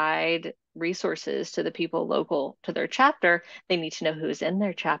provide resources to the people local to their chapter, they need to know who's in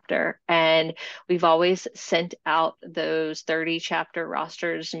their chapter. And we've always sent out those 30 chapter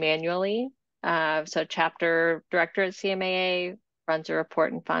rosters manually. So chapter director at CMAA runs a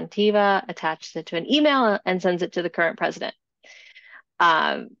report in Fonteva, attaches it to an email, and sends it to the current president.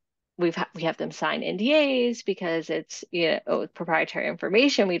 We have them sign NDAs because it's proprietary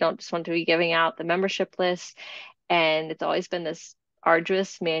information. We don't just want to be giving out the membership list. And it's always been this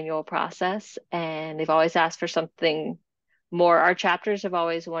arduous manual process, and they've always asked for something more. Our chapters have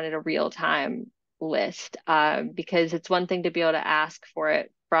always wanted a real-time list, because it's one thing to be able to ask for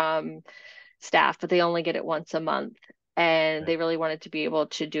it from staff, but they only get it once a month. And they really wanted to be able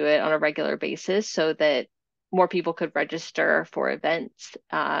to do it on a regular basis so that more people could register for events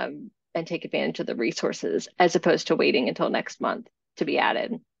and take advantage of the resources, as opposed to waiting until next month to be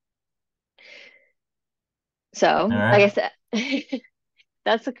added. So, like I said,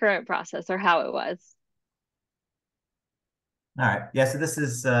 that's the current process, or how it was. All right. Yeah. So this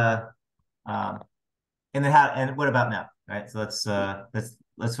is and then and what about now? Right. So let's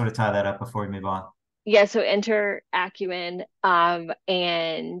sort of tie that up before we move on. Yeah. So enter Acumen,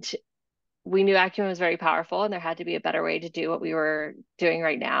 and we knew Acumen was very powerful, and there had to be a better way to do what we were doing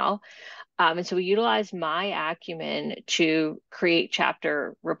right now. And so we utilized My Acumen to create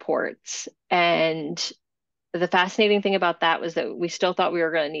chapter reports. And the fascinating thing about that was that we still thought we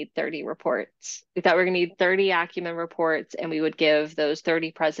were going to need 30 reports. We thought we were going to need 30 Acumen reports, and we would give those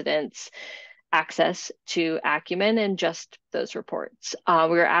 30 presidents access to Acumen and just those reports. We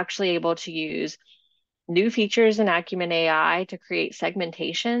were actually able to use new features in AcumenAI to create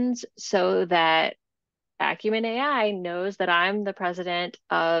segmentations so that AcumenAI knows that I'm the president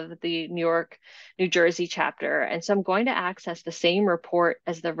of the New York, New Jersey chapter. And so I'm going to access the same report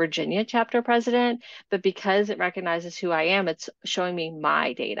as the Virginia chapter president, but because it recognizes who I am, it's showing me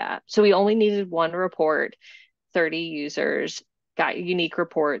my data. So we only needed one report, 30 users, got unique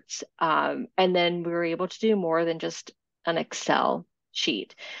reports. And then we were able to do more than just an Excel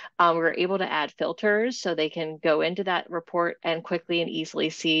sheet. We were able to add filters so they can go into that report and quickly and easily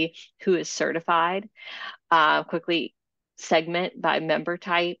see who is certified, quickly segment by member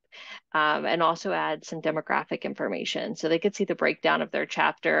type, and also add some demographic information. So they could see the breakdown of their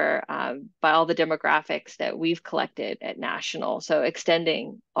chapter by all the demographics that we've collected at National. So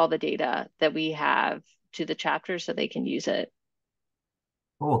extending all the data that we have to the chapter so they can use it.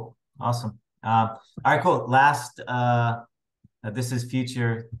 Cool. Awesome. All right, cool. Last, this is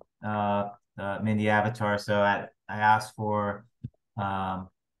future Mindy avatar. So I asked for, a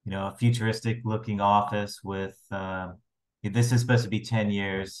futuristic looking office with, this is supposed to be 10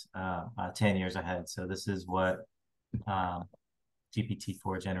 years ahead. So this is what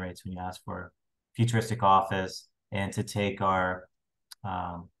GPT-4 generates when you ask for futuristic office, and to take our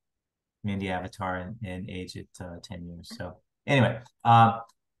Mindy avatar and age it 10 years. So anyway,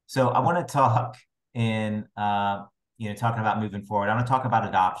 so I want to talk in, talking about moving forward. I want to talk about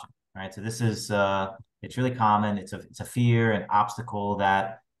adoption, right? So this is, it's really common. It's a fear and obstacle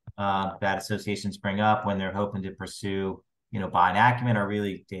that associations bring up when they're hoping to pursue, buying Acumen, or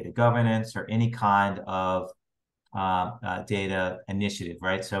really data governance, or any kind of data initiative,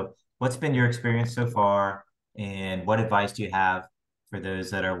 right? So what's been your experience so far, and what advice do you have for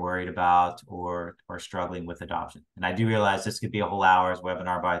those that are worried about or struggling with adoption? And I do realize this could be a whole hour's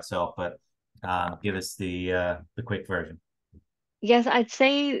webinar by itself, but give us the quick version. Yes, I'd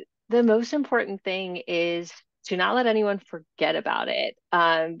say the most important thing is to not let anyone forget about it,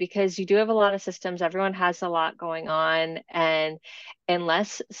 because you do have a lot of systems. Everyone has a lot going on. And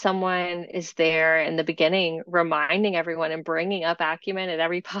unless someone is there in the beginning reminding everyone and bringing up Acumen at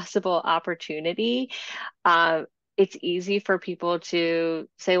every possible opportunity, it's easy for people to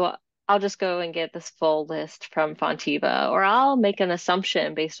say, well, I'll just go and get this full list from Fonteva, or I'll make an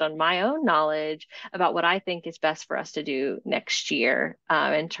assumption based on my own knowledge about what I think is best for us to do next year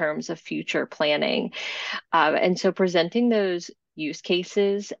in terms of future planning. And so presenting those use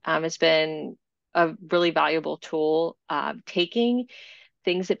cases has been a really valuable tool, taking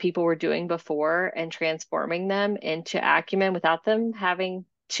things that people were doing before and transforming them into Acumen without them having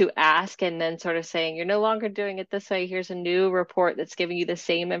to ask, and then sort of saying, you're no longer doing it this way. Here's a new report that's giving you the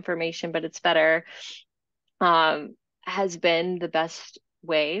same information, but it's better, has been the best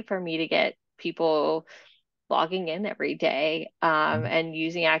way for me to get people logging in every day and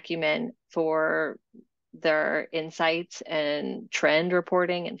using Acumen for their insights and trend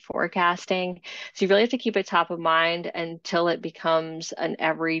reporting and forecasting. So you really have to keep it top of mind until it becomes an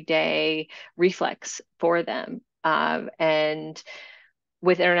everyday reflex for them. And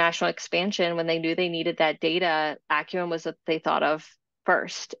with international expansion, when they knew they needed that data, Acumen was what they thought of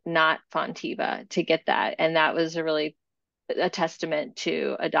first, not Fonteva, to get that. And that was a testament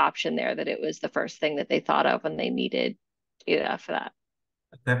to adoption there, that it was the first thing that they thought of when they needed data for that.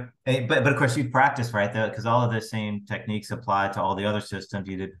 Okay. Hey, but of course you practice, right? Because all of the same techniques apply to all the other systems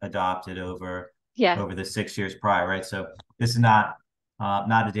you adopted over the 6 years prior, right? So this is not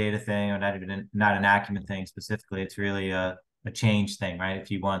a data thing, or not an Acumen thing specifically. It's really a change thing, right?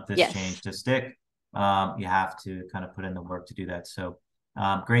 If you want this change to stick, you have to kind of put in the work to do that. So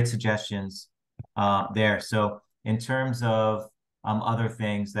great suggestions there. So in terms of other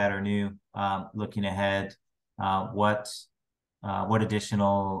things that are new, looking ahead, what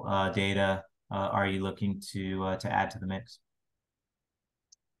additional data are you looking to add to the mix?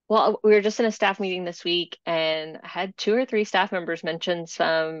 Well, we were just in a staff meeting this week and had 2 or 3 staff members mention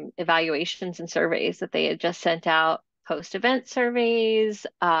some evaluations and surveys that they had just sent out, post-event surveys,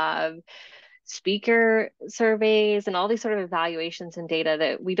 speaker surveys, and all these sort of evaluations and data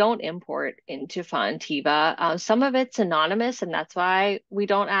that we don't import into Fonteva. Some of it's anonymous, and that's why we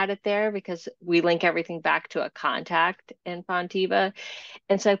don't add it there, because we link everything back to a contact in Fonteva.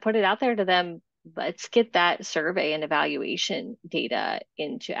 And so I put it out there to them, let's get that survey and evaluation data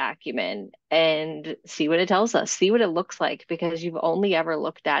into Acumen and see what it tells us, see what it looks like, because you've only ever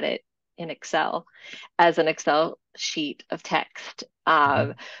looked at it in Excel as an Excel sheet of text.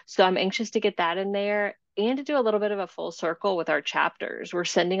 So I'm anxious to get that in there and to do a little bit of a full circle with our chapters. We're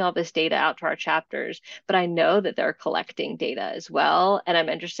sending all this data out to our chapters, but I know that they're collecting data as well. And I'm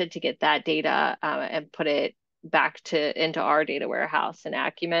interested to get that data and put it back into our data warehouse in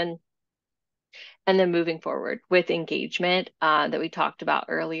Acumen And then moving forward with engagement that we talked about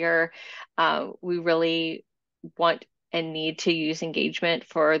earlier, we really want and need to use engagement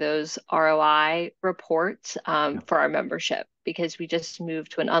for those ROI reports for our membership, because we just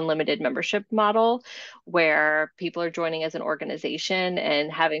moved to an unlimited membership model where people are joining as an organization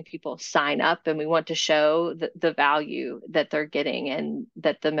and having people sign up, and we want to show the value that they're getting and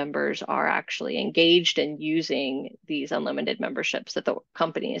that the members are actually engaged and using these unlimited memberships that the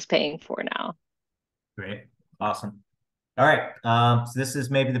company is paying for now. Great. Awesome. All right. So this is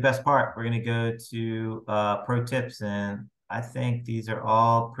maybe the best part. We're going to go to pro tips, and I think these are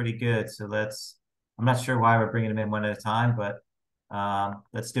all pretty good. So I'm not sure why we're bringing them in one at a time, but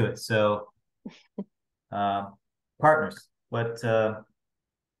let's do it. So partners, tell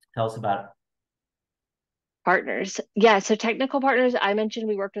us about it. Partners. Yeah, so technical partners, I mentioned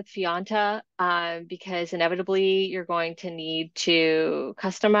we worked with Fonteva because inevitably you're going to need to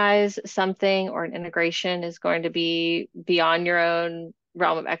customize something, or an integration is going to be beyond your own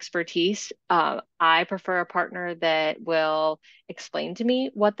realm of expertise. I prefer a partner that will explain to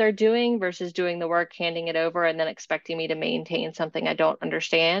me what they're doing versus doing the work, handing it over, and then expecting me to maintain something I don't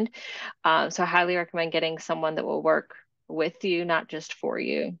understand. So I highly recommend getting someone that will work with you, not just for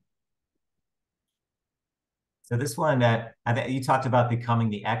you. So this one that I think you talked about becoming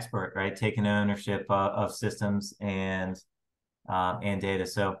the expert, right? Taking ownership of systems and data.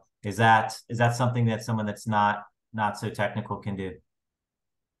 So is that something that someone that's not so technical can do?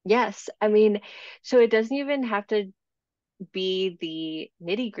 Yes, I mean, so it doesn't even have to be the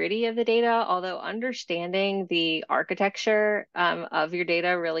nitty-gritty of the data, although understanding the architecture of your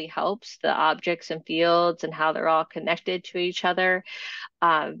data really helps, the objects and fields and how they're all connected to each other.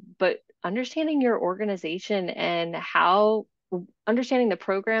 But understanding your organization and understanding the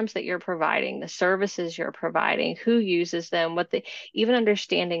programs that you're providing, the services you're providing, who uses them, even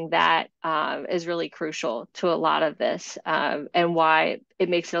understanding that is really crucial to a lot of this, and why it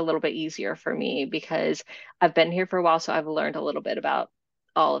makes it a little bit easier for me, because I've been here for a while, so I've learned a little bit about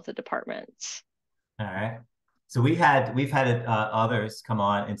all of the departments. All right. So we've had others come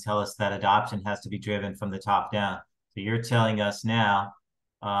on and tell us that adoption has to be driven from the top down. So you're telling us now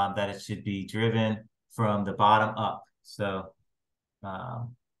that it should be driven from the bottom up. So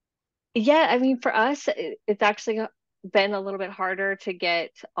yeah, I mean, for us, it's actually been a little bit harder to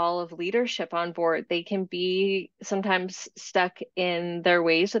get all of leadership on board. They can be sometimes stuck in their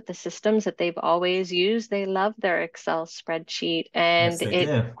ways with the systems that they've always used. They love their Excel spreadsheet, and yes, they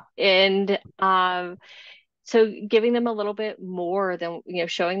do. And so giving them a little bit more than,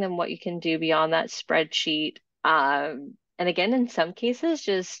 showing them what you can do beyond that spreadsheet. And again, in some cases,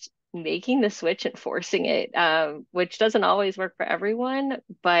 just making the switch and forcing it, which doesn't always work for everyone.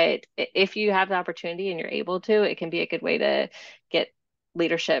 But if you have the opportunity and you're able to, it can be a good way to get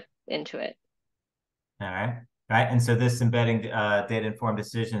leadership into it. All right. Right. And so this embedding data-informed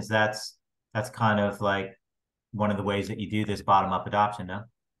decisions, that's kind of like one of the ways that you do this bottom-up adoption, no?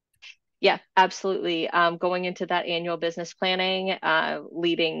 Yeah, absolutely. Going into that annual business planning,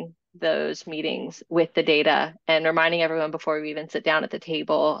 leading those meetings with the data and reminding everyone before we even sit down at the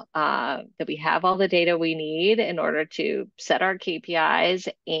table that we have all the data we need in order to set our KPIs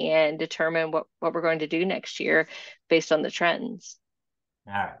and determine what we're going to do next year based on the trends.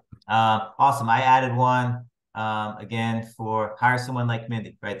 All right. Awesome. I added one again for hire someone like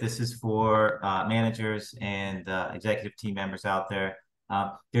Mindy, right? This is for managers and executive team members out there.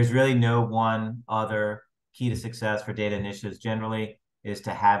 There's really no one other key to success for data initiatives generally is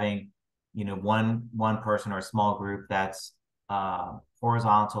to having, one person or a small group that's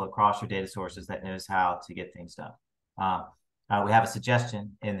horizontal across your data sources that knows how to get things done. We have a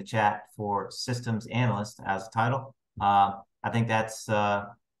suggestion in the chat for systems analyst as a title. I think that's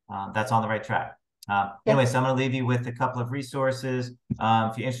on the right track. Anyway, so I'm going to leave you with a couple of resources.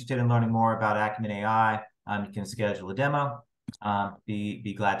 If you're interested in learning more about AcumenAI, you can schedule a demo.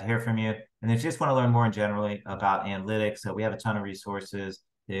 Be glad to hear from you. And if you just want to learn more in generally about analytics, so we have a ton of resources.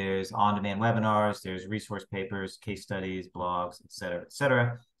 There's on-demand webinars, there's resource papers, case studies, blogs, et cetera, et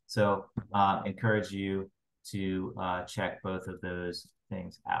cetera. So encourage you to check both of those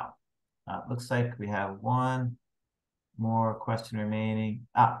things out. Looks like we have one more question remaining.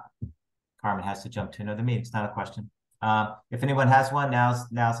 Carmen has to jump to another meeting. It's not a question. If anyone has one, now's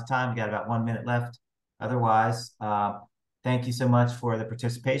the time. We got about 1 minute left. Otherwise, thank you so much for the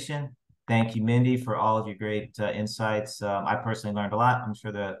participation. Thank you, Mindy, for all of your great insights. I personally learned a lot. I'm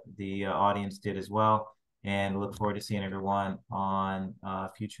sure the audience did as well. And look forward to seeing everyone on a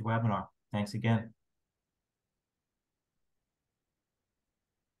future webinar. Thanks again.